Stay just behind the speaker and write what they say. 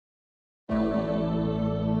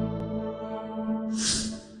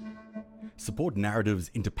Support Narrative's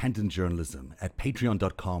independent journalism at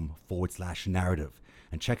patreon.com/narrative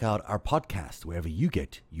and check out our podcast wherever you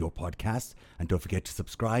get your podcasts. And don't forget to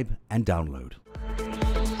subscribe and download.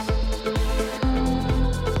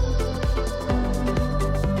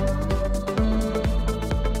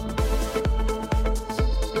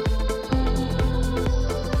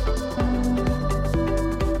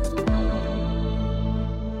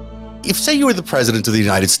 If, say, you were the president of the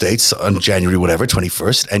United States on January,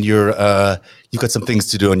 21st, and you've got some things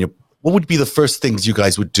to do on what would be the first things you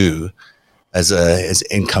guys would do as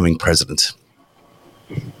incoming president?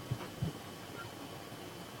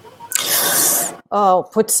 Oh,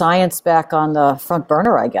 put science back on the front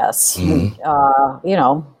burner, I guess. Mm-hmm.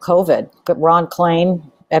 COVID. Ron Klain,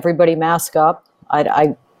 everybody mask up.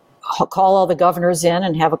 I call all the governors in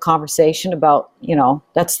and have a conversation about,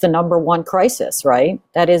 that's the number one crisis, right?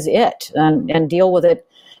 That is it. And deal with it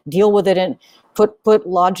and put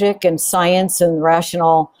logic and science and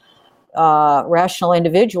rational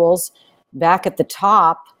individuals back at the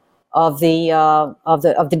top of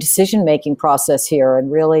the decision-making process here,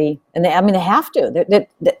 and really, they have to.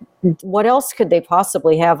 What else could they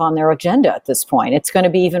possibly have on their agenda at this point? It's going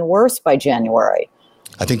to be even worse by January.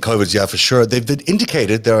 I think COVID's, for sure. They've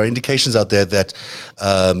indicated, there are indications out there that,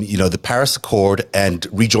 the Paris Accord and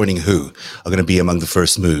rejoining WHO are going to be among the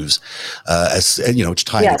first moves, which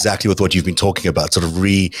tie in exactly with what you've been talking about, sort of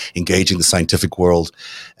re-engaging the scientific world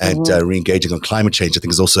and re-engaging on climate change, I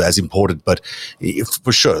think is also as important. But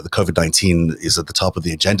for sure, the COVID-19 is at the top of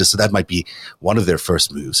the agenda, so that might be one of their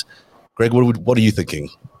first moves. Greg, what are you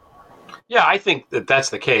thinking? Yeah, I think that's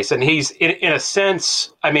the case. And he's, in a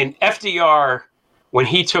sense, FDR, when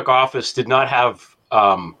he took office, did not have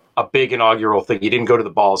a big inaugural thing. He didn't go to the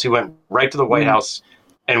balls. He went right to the White House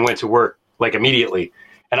and went to work immediately.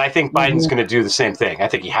 And I think Biden's going to do the same thing. I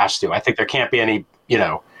think he has to. I think there can't be any,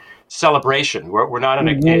 celebration. We're not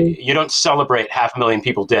in you don't celebrate 500,000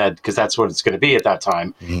 people dead, because that's what it's going to be at that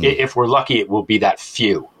time. If we're lucky, it will be that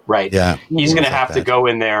few, right? Yeah. He's going to have to go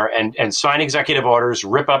in there and sign executive orders,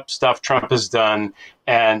 rip up stuff Trump has done.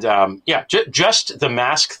 And just the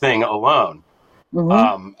mask thing alone.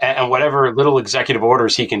 And whatever little executive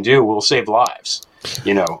orders he can do will save lives.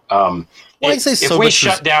 If we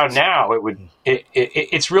shut down now,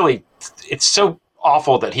 it's so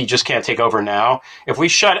awful that he just can't take over now. If we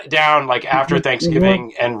shut it down after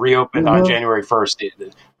Thanksgiving and reopened on January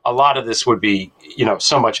 1st, a lot of this would be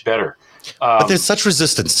so much better. But there's such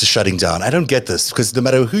resistance to shutting down. I don't get this, because no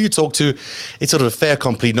matter who you talk to, it's sort of a fait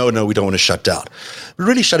accompli. No, we don't want to shut down. But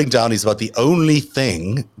really, shutting down is about the only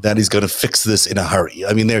thing that is going to fix this in a hurry.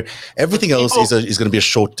 Everything else is going to be a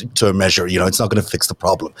short-term measure. It's not going to fix the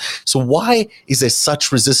problem. So why is there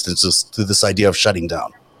such resistance to this idea of shutting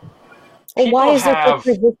down? Well, why is there such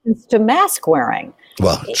resistance to mask wearing?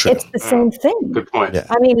 Well, true. It's the same thing. Good point. Yeah.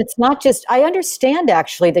 It's not just, I understand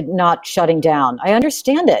actually the not shutting down. I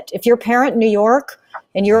understand it. If you're a parent in New York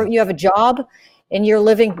and you have a job and you're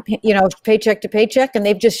living, paycheck to paycheck, and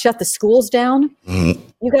they've just shut the schools down,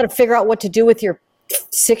 you got to figure out what to do with your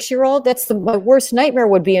 6-year-old. That's my worst nightmare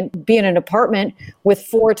would be in an apartment with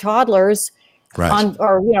 4 toddlers. Right.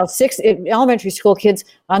 Or 6 elementary school kids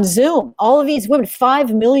on Zoom. All of these women,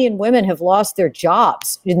 5 million women have lost their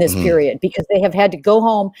jobs in this period because they have had to go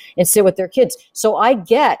home and sit with their kids. So I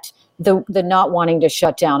get the not wanting to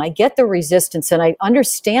shut down. I get the resistance, and I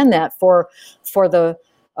understand that for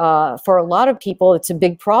a lot of people, it's a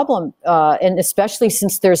big problem, and especially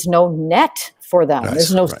since there's no net for them.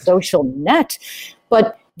 There's no social net.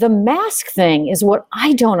 But the mask thing is what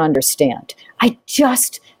I don't understand. I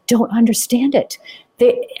just don't understand it.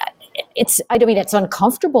 It's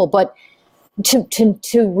uncomfortable, but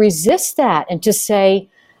to resist that and to say,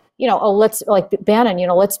 let's, like Bannon,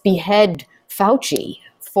 let's behead Fauci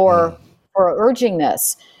for urging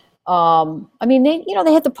this. They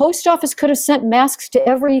had the post office could have sent masks to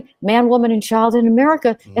every man, woman, and child in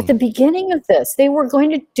America at the beginning of this. They were going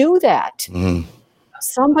to do that.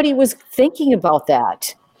 Somebody was thinking about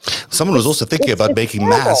that. Someone was also thinking about making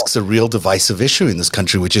masks a real divisive issue in this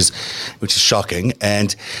country, which is shocking.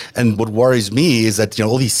 And what worries me is that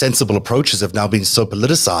all these sensible approaches have now been so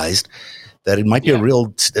politicized that it might be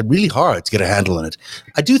really hard to get a handle on it.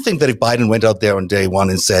 I do think that if Biden went out there on day one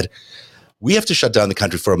and said, we have to shut down the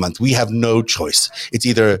country for a month, we have no choice. It's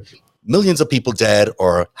either millions of people dead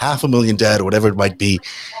or 500,000 dead or whatever it might be.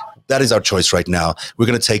 That is our choice right now. We're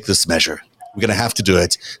going to take this measure. We're going to have to do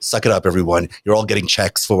it. Suck it up, everyone. You're all getting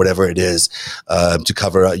checks for whatever it is to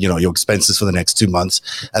cover, your expenses for the next 2 months.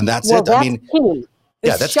 And that's it. That's key.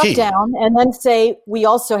 That's shut key. Down and then say, we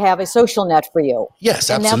also have a social net for you. Yes,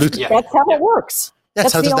 absolutely. That's how it works.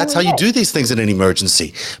 That's how you do these things in an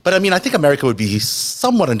emergency. But I mean, I think America would be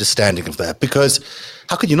somewhat understanding of that, because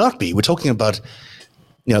how could you not be? We're talking about,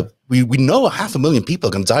 we know 500,000 people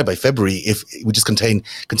are going to die by February if we just continue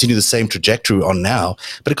the same trajectory on now.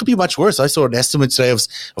 But it could be much worse. I saw an estimate today of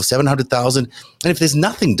 700,000. And if there's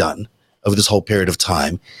nothing done over this whole period of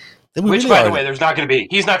time, then Which, by the way,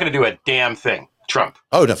 he's not going to do a damn thing. Trump.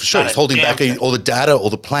 Oh, no, for sure. He's holding back all the data, all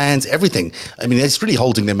the plans, everything. I mean, it's really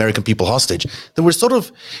holding the American people hostage. Then we're sort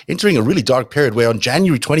of entering a really dark period where on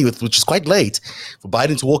January 20th, which is quite late, for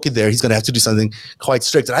Biden to walk in there, he's going to have to do something quite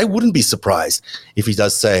strict. And I wouldn't be surprised if he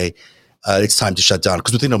does say it's time to shut down.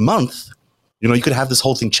 Because within a month, you could have this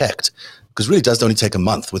whole thing checked. Because it really does only take a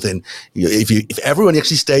month. If everyone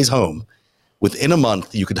actually stays home, within a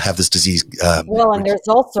month, you could have this disease. And there's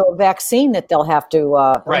also a vaccine that they'll have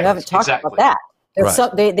to. We haven't talked about that.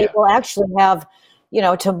 They will actually have,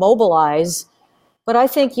 to mobilize. But I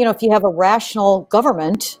think, if you have a rational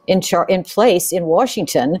government in place in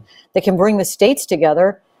Washington that can bring the states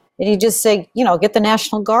together, and you just say, get the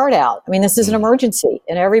National Guard out. I mean, this is an emergency,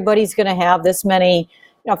 and everybody's going to have this many.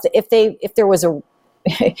 If there was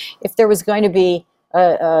going to be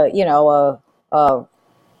a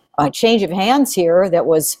change of hands here that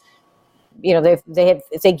was,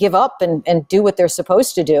 if they give up and do what they're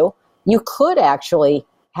supposed to do, you could actually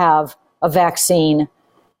have a vaccine,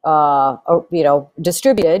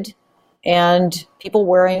 distributed, and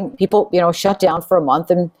people shut down for a month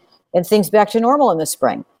and things back to normal in the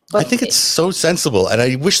spring. But I think it's so sensible, and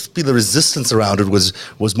I wish the resistance around it was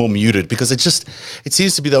more muted, because it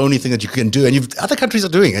seems to be the only thing that you can do. And other countries are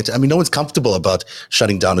doing it. I mean, no one's comfortable about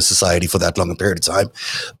shutting down a society for that long a period of time.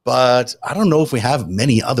 But I don't know if we have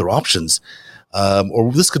many other options.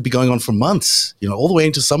 Or this could be going on for months, all the way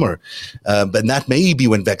into summer. But that may be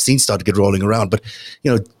when vaccines start to get rolling around. But,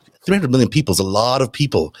 300 million people is a lot of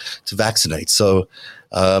people to vaccinate. So,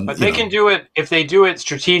 but they can do it if they do it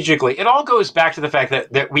strategically. It all goes back to the fact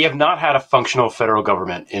that we have not had a functional federal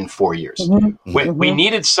government in 4 years. Mm-hmm. We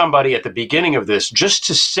needed somebody at the beginning of this just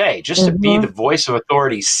to be the voice of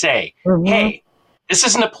authority, say, hey, this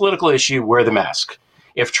isn't a political issue, wear the mask.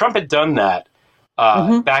 If Trump had done that,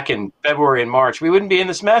 back in February and March, we wouldn't be in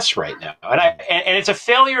this mess right now. And it's a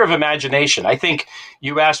failure of imagination. I think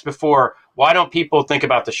you asked before, why don't people think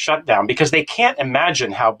about the shutdown? Because they can't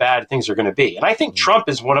imagine how bad things are going to be. And I think Trump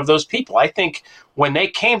is one of those people. I think when they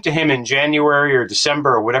came to him in January or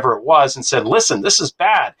December or whatever it was and said, listen, this is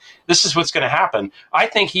bad, this is what's going to happen, I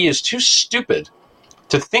think he is too stupid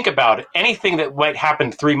to think about anything that might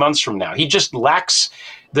happen 3 months from now. He just lacks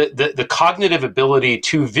the cognitive ability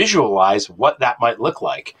to visualize what that might look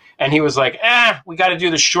like. And he was like, we got to do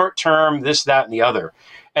the short term, this, that, and the other.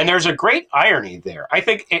 And there's a great irony there. I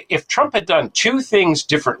think if Trump had done two things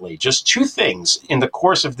differently, just two things in the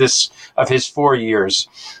course of his 4 years,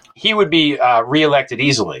 he would be reelected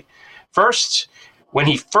easily. First, when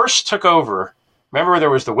he first took over, remember there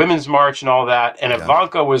was the Women's March and all that, and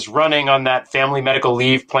Ivanka was running on that family medical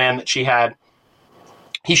leave plan that she had.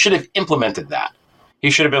 He should have implemented that. He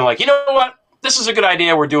should have been like, you know what? This is a good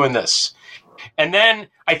idea. We're doing this. And then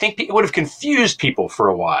I think it would have confused people for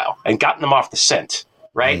a while and gotten them off the scent,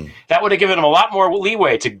 right? That would have given him a lot more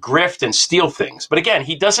leeway to grift and steal things. But again,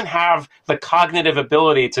 he doesn't have the cognitive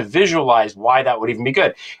ability to visualize why that would even be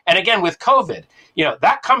good. And again, with COVID,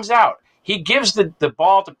 that comes out. He gives the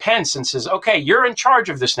ball to Pence and says, okay, you're in charge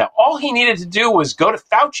of this now. All he needed to do was go to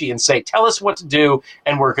Fauci and say, tell us what to do,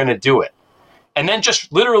 and we're going to do it. And then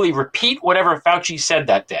just literally repeat whatever Fauci said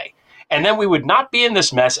that day. And then we would not be in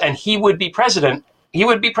this mess, and he would be president. He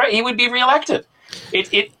would be reelected.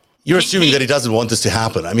 You're assuming that he doesn't want this to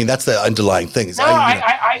happen. I mean, that's the underlying thing.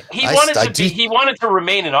 He wanted to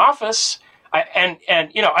remain in office, and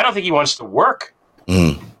I don't think he wants to work.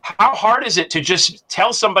 How hard is it to just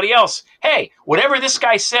tell somebody else, hey, whatever this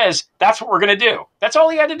guy says, that's what we're going to do? That's all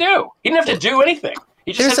he had to do. He didn't have to do anything.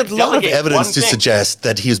 There's a lot of evidence to suggest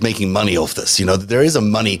that he is making money off this. There is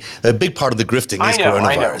a big part of the grifting is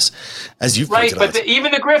coronavirus, as you've pointed out. But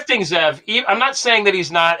even the grifting, Zev, I'm not saying that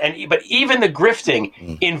he's not, but even the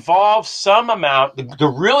grifting involves some amount, the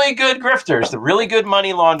really good grifters, the really good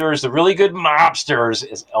money launderers, the really good mobsters,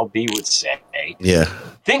 as LB would say. Yeah.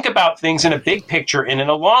 Think about things in a big picture and in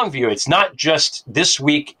a long view. It's not just this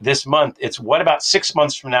week, this month. It's what about 6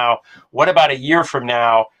 months from now? What about a year from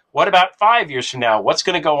now? What about 5 years from now? What's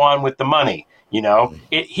going to go on with the money?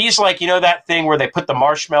 He's like, that thing where they put the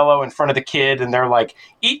marshmallow in front of the kid and they're like,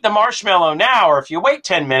 eat the marshmallow now, or if you wait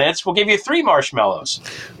 10 minutes, we'll give you 3 marshmallows.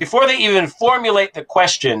 Before they even formulate the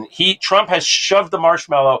question, Trump has shoved the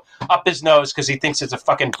marshmallow up his nose because he thinks it's a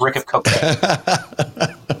fucking brick of cocaine.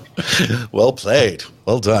 Well played.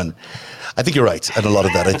 Well done. I think you're right on a lot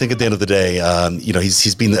of that. I think at the end of the day,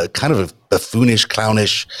 he's been a kind of a buffoonish,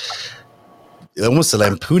 clownish, almost a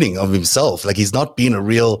lampooning of himself. Like he's not being a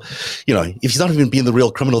real, if he's not even being the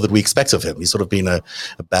real criminal that we expect of him, he's sort of been a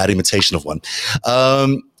bad imitation of one. I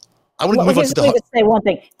want to move on to to say one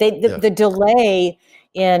thing. The delay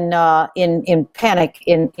in panic,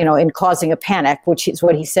 in causing a panic, which is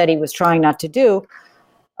what he said he was trying not to do.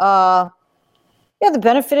 The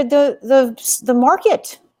benefited the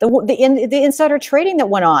market. The insider trading that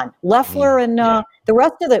went on, Loeffler and the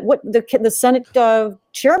rest of the Senate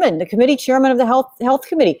chairman, the committee chairman of the health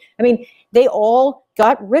committee. I mean, they all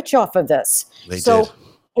got rich off of this. They did.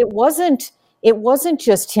 It wasn't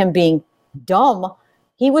just him being dumb.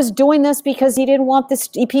 He was doing this because he didn't want this.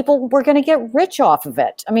 People were going to get rich off of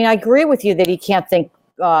it. I mean, I agree with you that he can't think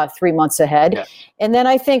 3 months ahead. Yeah. And then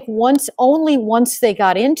I think once they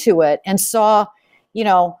got into it and saw,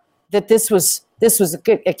 that this was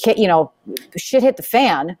shit hit the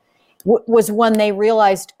fan, was when they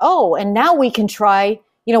realized, and now we can try,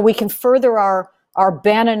 we can further our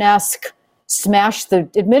Bannon-esque smash the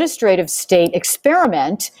administrative state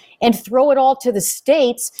experiment and throw it all to the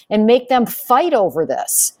states and make them fight over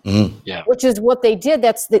this. Which is what they did.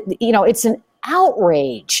 That's it's an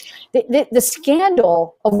outrage. The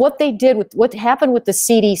scandal of what they did with what happened with the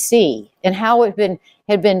CDC and how it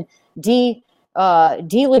had been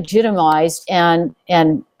delegitimized and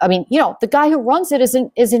I mean, the guy who runs it is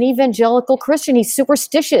an evangelical Christian. He's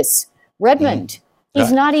superstitious. Redmond.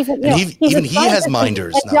 He's not even. He has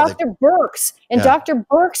minders now. Dr. Birx Dr.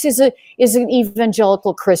 Birx is an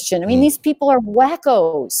evangelical Christian. I mean, these people are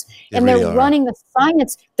wackos, and they're running the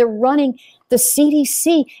science. They're running the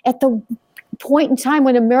CDC at the point in time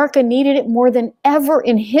when America needed it more than ever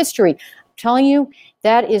in history. I'm telling you,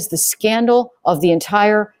 that is the scandal of the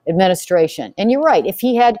entire administration. And you're right. If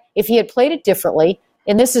he had played it differently,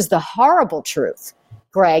 and this is the horrible truth,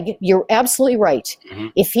 Greg, you're absolutely right. Mm-hmm.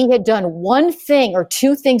 If he had done one thing or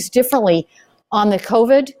two things differently on the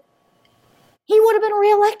COVID, he would have been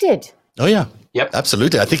reelected. Oh yeah. Yep.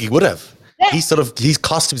 Absolutely. I think he would have. Yeah. He's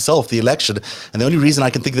cost himself the election. And the only reason I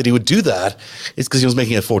can think that he would do that is because he was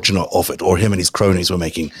making a fortune off it, or him and his cronies were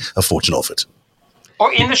making a fortune off it.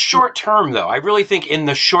 Or in the short term, though, I really think in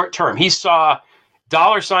the short term, he saw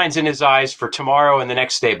dollar signs in his eyes for tomorrow and the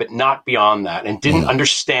next day, but not beyond that, and didn't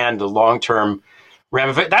understand the long-term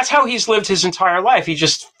ramifications. That's how he's lived his entire life. He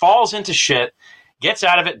just falls into shit, gets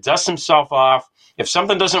out of it, dusts himself off. If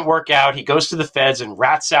something doesn't work out, he goes to the feds and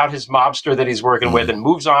rats out his mobster that he's working with and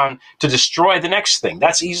moves on to destroy the next thing.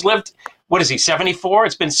 He's lived, what is he, 74?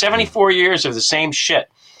 It's been 74 years of the same shit.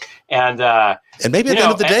 And maybe at the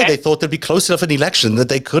end of the day, they thought they'd be close enough an election that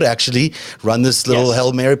they could actually run this little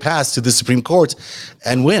Hail Mary pass to the Supreme Court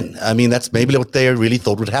and win. I mean, that's maybe what they really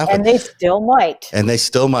thought would happen. And they still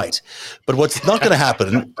might. But what's not going to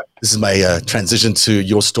happen, this is my transition to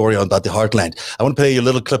your story about the Hartland. I want to play you a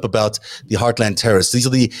little clip about the Hartland terrorists. These are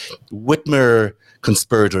the Whitmer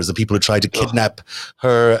conspirators, the people who tried to kidnap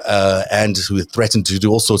her and who threatened to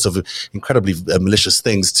do all sorts of incredibly malicious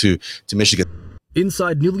things to Michigan.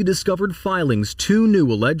 Inside newly discovered filings, 2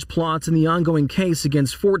 new alleged plots in the ongoing case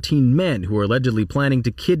against 14 men who are allegedly planning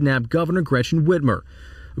to kidnap Governor Gretchen Whitmer.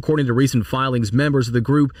 According to recent filings, members of the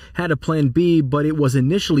group had a Plan B, but it was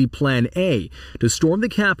initially Plan A, to storm the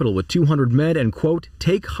Capitol with 200 men and, quote,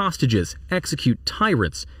 take hostages, execute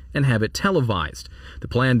tyrants, and have it televised. The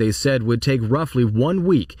plan, they said, would take roughly 1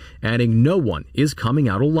 week, adding no one is coming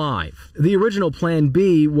out alive. The original Plan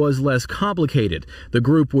B was less complicated. The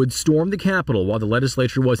group would storm the Capitol while the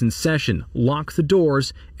legislature was in session, lock the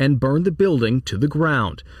doors, and burn the building to the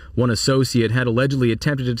ground. One associate had allegedly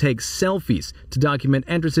attempted to take selfies to document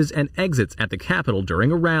entrances and exits at the Capitol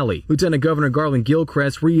during a rally. Lieutenant Governor Garland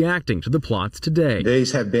Gilchrist reacting to the plots today.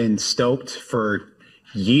 These have been stoked for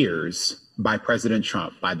years by President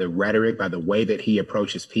Trump, by the rhetoric, by the way that he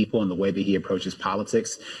approaches people and the way that he approaches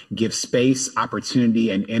politics, give space, opportunity,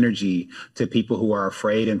 and energy to people who are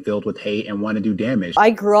afraid and filled with hate and want to do damage. I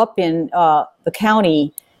grew up in the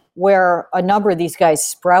county where a number of these guys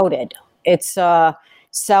sprouted. It's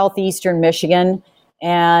southeastern Michigan,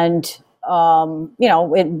 and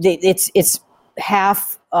it's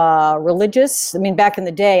half religious. I mean, back in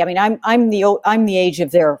the day, I mean, I'm the age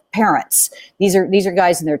of their parents. These are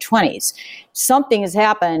guys in their 20s. Something has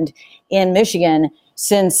happened in Michigan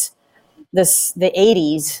since the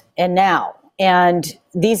 80s and now. And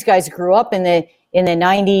these guys grew up in the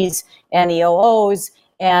 90s and the 00s.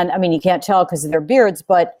 And I mean, you can't tell because of their beards,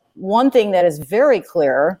 but one thing that is very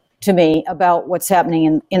clear to me about what's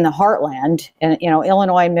happening in the Heartland and,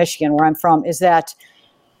 Illinois and Michigan, where I'm from, is that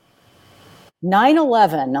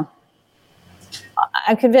 9/11,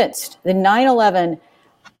 I'm convinced the 9/11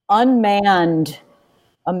 unmanned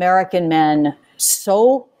American men,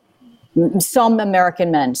 some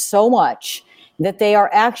American men, so much that they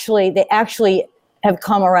actually have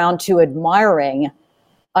come around to admiring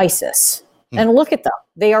ISIS. And look at them.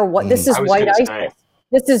 They are what this is white ISIS.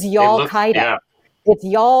 This is Y'all Qaeda. Yeah. It's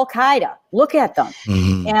Y'all Qaeda. Look at them.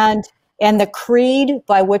 And the creed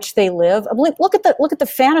by which they live. Look at the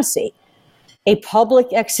fantasy. A public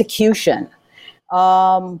execution.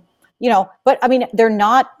 But I mean, they're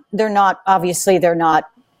not obviously they're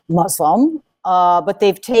not Muslim, but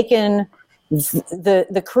they've taken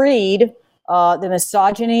the creed, the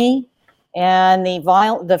misogyny and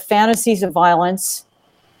the fantasies of violence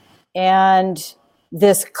and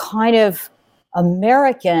this kind of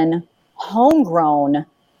American homegrown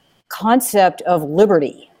concept of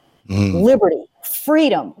liberty, liberty,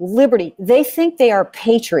 freedom, liberty. They think they are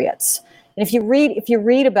patriots. And if you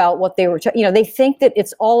read about what they were, they think that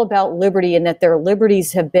it's all about liberty and that their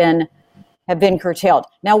liberties have been curtailed.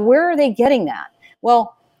 Now, where are they getting that?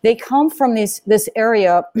 Well, they come from this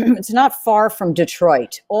area. It's not far from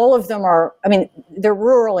Detroit. All of them are, I mean, they're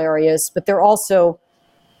rural areas, but they're also,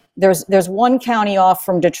 there's one county off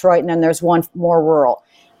from Detroit and then there's one more rural.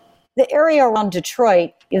 The area around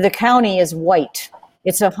Detroit, the county is white.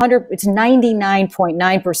 It's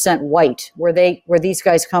 99.9% white where these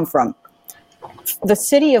guys come from. The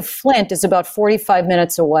city of Flint is about 45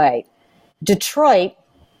 minutes away. Detroit,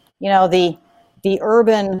 the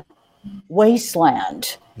urban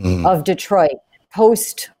wasteland of Detroit,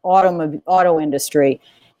 post-auto industry,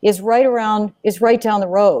 is right down the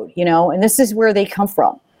road, and this is where they come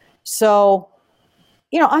from. So,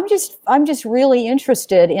 I'm just really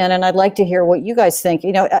interested in, and I'd like to hear what you guys think.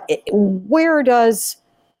 Where does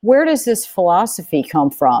this philosophy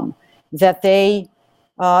come from that they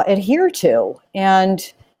adhere to?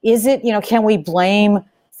 And is it, can we blame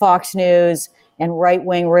Fox News and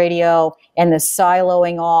right-wing radio and the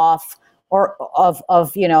siloing off or of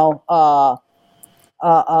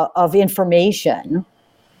information?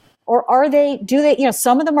 Or do they,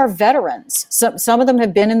 some of them are veterans. Some of them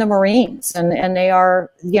have been in the Marines and they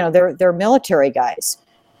are, they're military guys.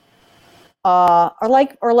 Or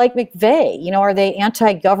like McVeigh, are they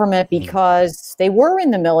anti-government because they were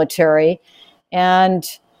in the military? And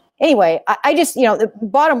anyway, I just, the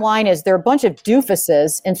bottom line is they're a bunch of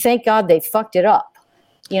doofuses, and thank God they fucked it up.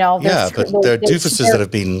 But they're doofuses that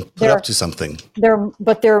have been put up to something. They're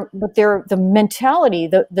the mentality,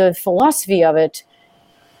 the philosophy of it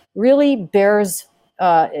really bears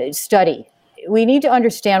study. We need to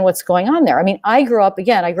understand what's going on there. I mean, I grew up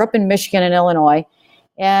in Michigan and Illinois,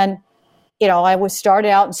 and I was started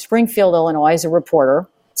out in Springfield, Illinois as a reporter,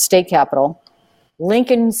 state capital.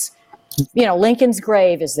 Lincoln's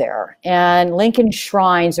grave is there, and Lincoln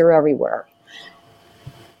shrines are everywhere.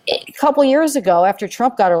 A couple years ago, after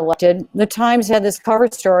Trump got elected, the Times had this cover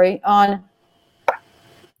story on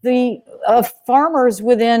the farmers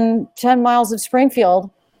within 10 miles of Springfield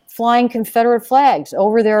flying Confederate flags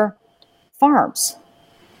over their farms.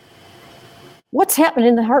 What's happened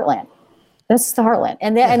in the Heartland? That's the Heartland,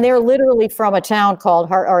 and they're literally from a town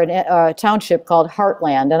called a township called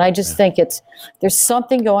Hartland. And I just think there's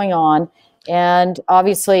something going on, and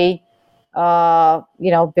obviously,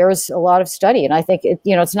 bears a lot of study. And I think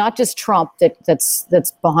it's not just Trump that's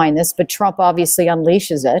behind this, but Trump obviously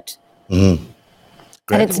unleashes it, and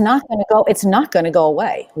it's not going to go. It's not going to go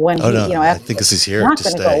away I think this is here to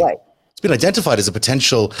stay. Go away. It's been identified as a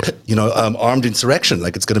potential, armed insurrection.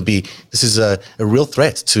 Like this is a real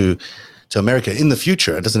threat to America in the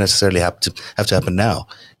future. It doesn't necessarily have to happen now.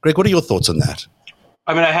 Greg, what are your thoughts on that?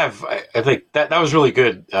 I mean, I think that was really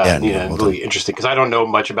good, Nina, and really interesting, because I don't know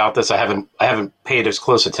much about this. I haven't paid as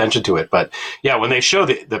close attention to it, but yeah, when they show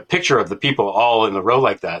the picture of the people all in the row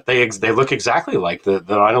like that, they look exactly like the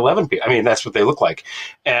 9/11 people. I mean, that's what they look like.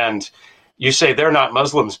 And you say they're not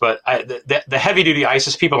Muslims, but the heavy duty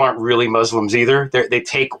ISIS people aren't really Muslims either. They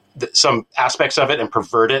take some aspects of it and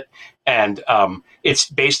pervert it, and it's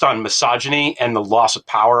based on misogyny and the loss of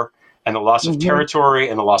power, and the loss of territory,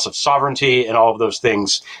 and the loss of sovereignty, and all of those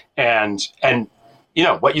things. And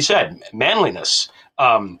what you said, manliness.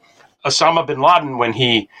 Osama bin Laden, when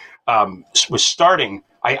he was starting,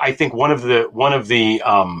 I think one of the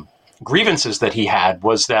grievances that he had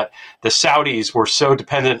was that the Saudis were so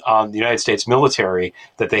dependent on the United States military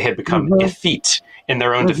that they had become effete in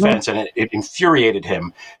their own defense, and it infuriated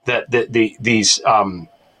him that the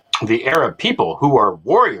Arab people, who are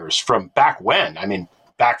warriors from back when, I mean,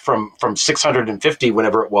 back from 650,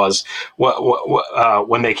 whenever it was,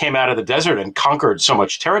 when they came out of the desert and conquered so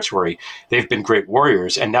much territory, they've been great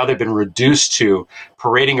warriors, and now they've been reduced to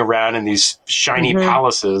parading around in these shiny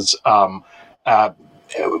palaces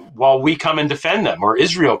while we come and defend them, or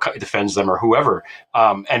Israel defends them, or whoever,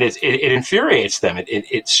 and it infuriates them.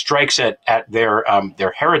 It strikes at their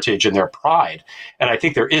heritage and their pride, and I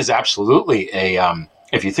think there is absolutely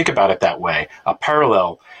if you think about it that way, a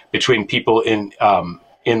parallel between people in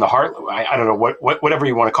the Hartland, I don't know whatever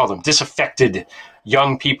you want to call them, disaffected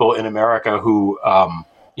young people in America who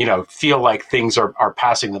feel like things are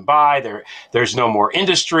passing them by. There's no more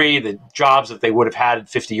industry. The jobs that they would have had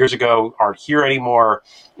 50 years ago aren't here anymore.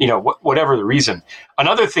 Whatever the reason.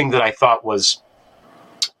 Another thing that I thought was,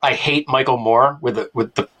 I hate Michael Moore with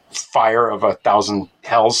the fire of 1,000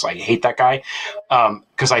 hells. I hate that guy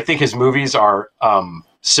because I think his movies are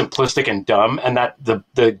simplistic and dumb, and that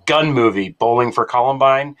the gun movie Bowling for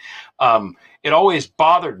Columbine, it always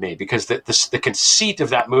bothered me because the conceit of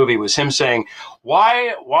that movie was him saying,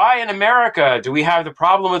 why in America do we have the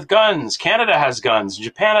problem with guns? Canada has guns,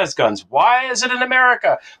 Japan has guns. Why is it in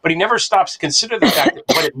America? But he never stops to consider the fact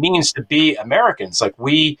that what it means to be Americans. Like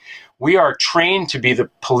we are trained to be the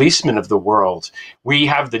policemen of the world. We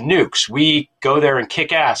have the nukes. We go there and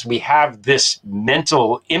kick ass. We have this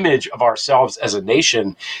mental image of ourselves as a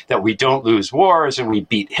nation that we don't lose wars, and we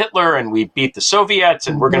beat Hitler, and we beat the Soviets,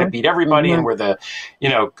 and we're going to beat everybody, and we're the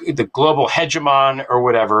global hegemon or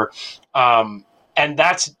whatever. And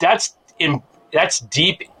that's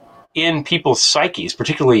deep in people's psyches,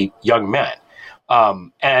 particularly young men.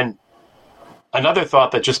 And another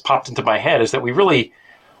thought that just popped into my head is that we really,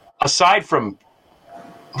 aside from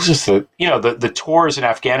just the tours in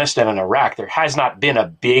Afghanistan and Iraq, there has not been a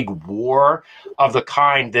big war of the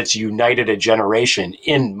kind that's united a generation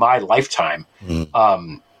in my lifetime.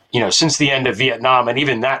 Since the end of Vietnam, and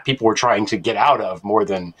even that people were trying to get out of more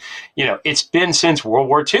than, it's been since World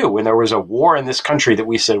War II, when there was a war in this country that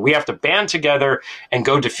we said we have to band together and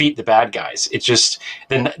go defeat the bad guys. It's just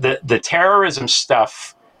the terrorism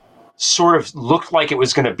stuff sort of looked like it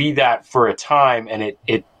was going to be that for a time, and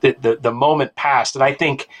the moment passed. And I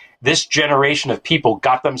think this generation of people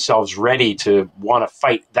got themselves ready to want to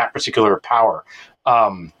fight that particular power.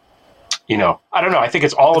 I don't know. I think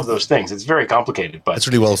it's all of those things. It's very complicated, but it's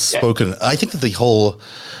really well spoken. I think that the whole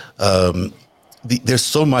there's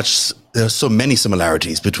so many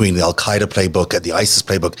similarities between the Al-Qaeda playbook and the ISIS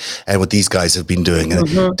playbook and what these guys have been doing,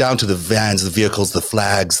 and down to the vans, the vehicles, the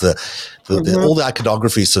flags, all the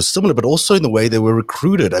iconography is so similar, but also in the way they were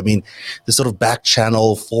recruited. I mean, the sort of back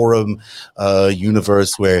channel forum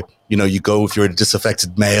universe where, you go if you're a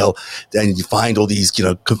disaffected male and you find all these,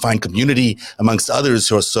 confined community amongst others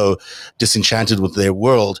who are so disenchanted with their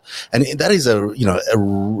world. And that is a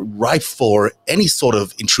ripe for any sort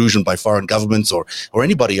of intrusion by foreign governments or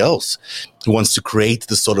anybody else who wants to create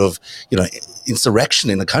this sort of, insurrection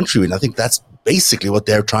in the country. And I think that's basically what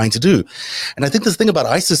they're trying to do. And I think the thing about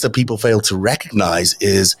ISIS that people fail to recognize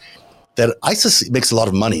is that ISIS makes a lot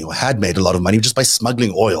of money, or had made a lot of money, just by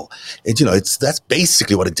smuggling oil. That's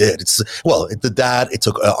basically what it did. It did that. It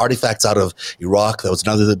took artifacts out of Iraq. That was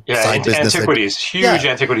another side business. Antiquities, huge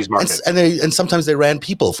antiquities market. And sometimes they ran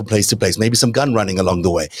people from place to place, maybe some gun running along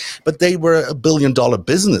the way. But they were $1 billion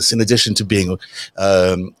business in addition to being,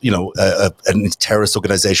 a terrorist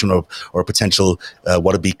organization or a potential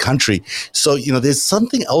wannabe country. So, there's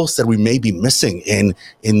something else that we may be missing in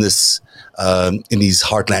this. In these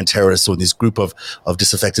heartland terrorists or in this group of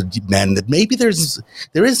disaffected men, that maybe there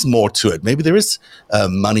is more to it. Maybe there is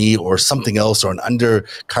money or something else, or an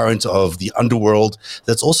undercurrent of the underworld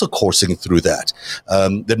that's also coursing through that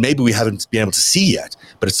maybe we haven't been able to see yet,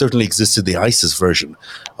 but it certainly exists in the ISIS version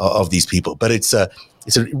of these people. But it's a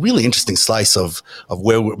really interesting slice of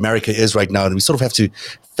where America is right now, and we sort of have to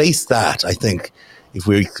face that, I think, if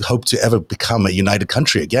we hope to ever become a united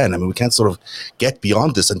country again. I mean, we can't sort of get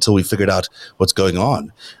beyond this until we figured out what's going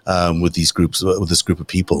on with this group of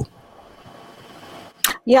people.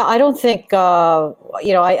 Yeah, I don't think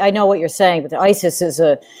I know what you're saying, but the ISIS is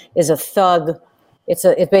a thug. It's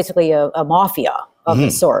basically a mafia of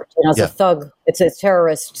the sort. It's a thug. It's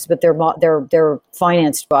terrorists, but they're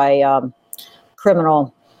financed by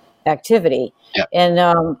criminal activity. Yeah. And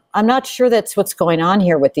I'm not sure that's what's going on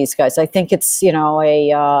here with these guys. I think it's, they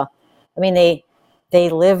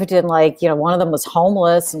lived in one of them was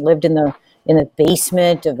homeless and lived in the in the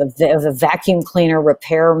basement of a vacuum cleaner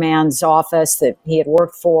repairman's office that he had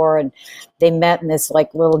worked for, and they met in this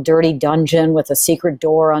like little dirty dungeon with a secret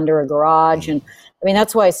door under a garage. And I mean,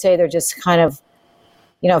 that's why I say they're just kind of,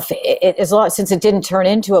 since it didn't turn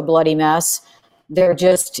into a bloody mess,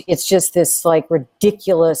 it's just this like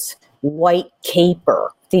ridiculous white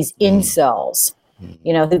caper, these incels,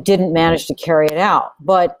 who didn't manage to carry it out.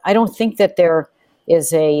 But I don't think that there is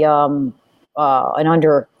there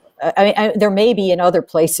may be in other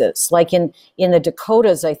places, like in the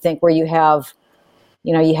Dakotas, I think, where you have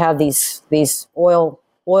these oil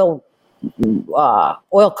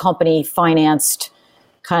company financed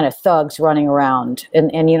kind of thugs running around,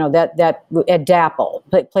 and that at Dapple,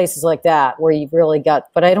 places like that where you've really got.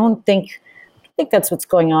 But I think that's what's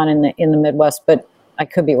going on in the Midwest. But I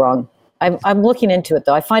could be wrong. I'm looking into it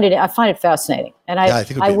though. I find it fascinating, and I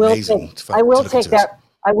think it would be amazing. I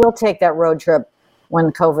will take that road trip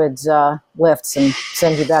when COVID lifts and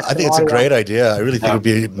send you back. I think it's a great idea. I really think it would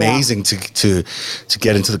be amazing to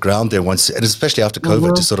get into the ground there once, and especially after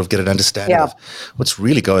COVID, to sort of get an understanding of what's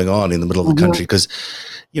really going on in the middle of the country. Because,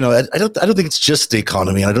 I don't think it's just the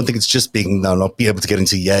economy, and I don't think it's just not being able to get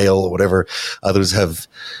into Yale or whatever others have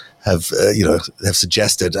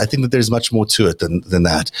suggested. I think that there's much more to it than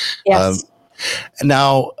that. Yes.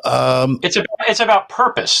 Now, it's about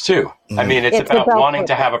purpose too. I mean, it's about wanting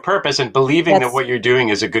to have a purpose and believing that what you're doing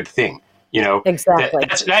is a good thing. Exactly.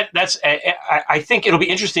 That's. I think it'll be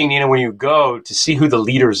interesting, Nina, when you go to see who the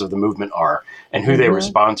leaders of the movement are and who they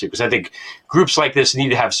respond to, because I think groups like this need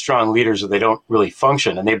to have strong leaders, or they don't really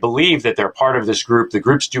function. And they believe that they're part of this group. The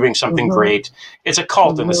group's doing something great. It's a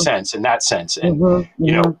cult in that sense. And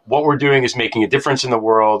what we're doing is making a difference in the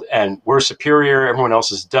world, and we're superior. Everyone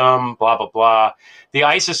else is dumb. Blah blah blah. The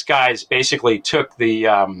ISIS guys basically took the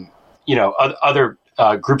other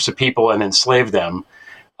groups of people and enslaved them.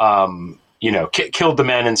 Killed the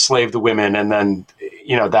men, enslaved the women, and then,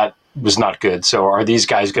 that was not good. So are these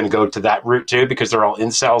guys going to go to that route too? Because they're all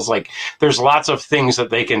incels. Like, there's lots of things that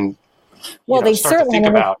they can they start to think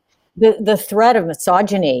about. The threat of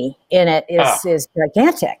misogyny in it is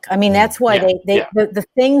gigantic. I mean, that's why the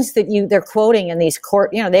things that they're quoting in these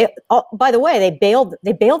court, by the way, they bailed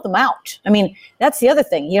them out. I mean, that's the other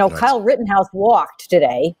thing. Kyle Rittenhouse walked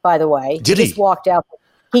today, by the way. Did he? Just walked out.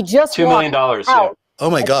 He just $2 million. out. Oh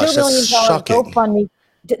my gosh, that's shocking. GoFundMe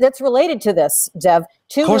that's related to this, Zev.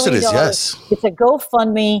 $2 million. Of course it is, yes. It's a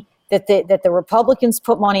GoFundMe that the Republicans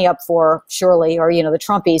put money up for, surely, or, the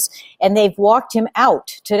Trumpies, and they've walked him out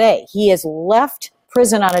today. He has left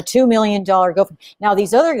prison on a $2 million GoFundMe. Now,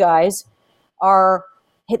 these other guys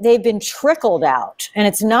they've been trickled out, and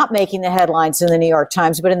it's not making the headlines in the New York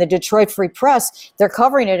Times, but in the Detroit Free Press, they're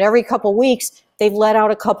covering it every couple weeks. They've let out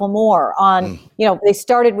a couple more on, they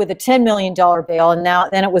started with a $10 million bail, and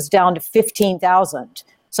then it was down to $15,000,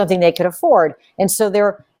 something they could afford. And so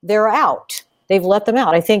they're out. They've let them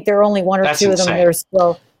out. I think there are only one or That's two insane. of them. There's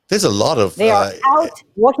still. There's a lot of. They are out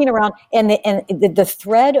walking around, and the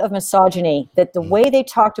thread of misogyny, that the way they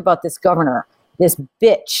talked about this governor, this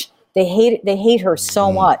bitch, they hate her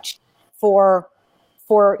so much for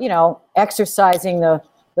exercising the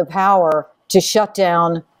power to shut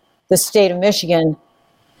down the state of Michigan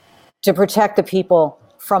to protect the people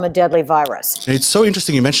from a deadly virus. It's so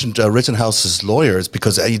interesting you mentioned Rittenhouse's lawyers,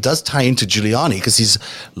 because he does tie into Giuliani, because his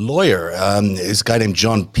lawyer is a guy named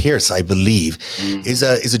John Pierce, I believe, is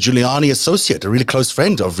a Giuliani associate, a really close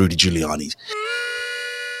friend of Rudy Giuliani.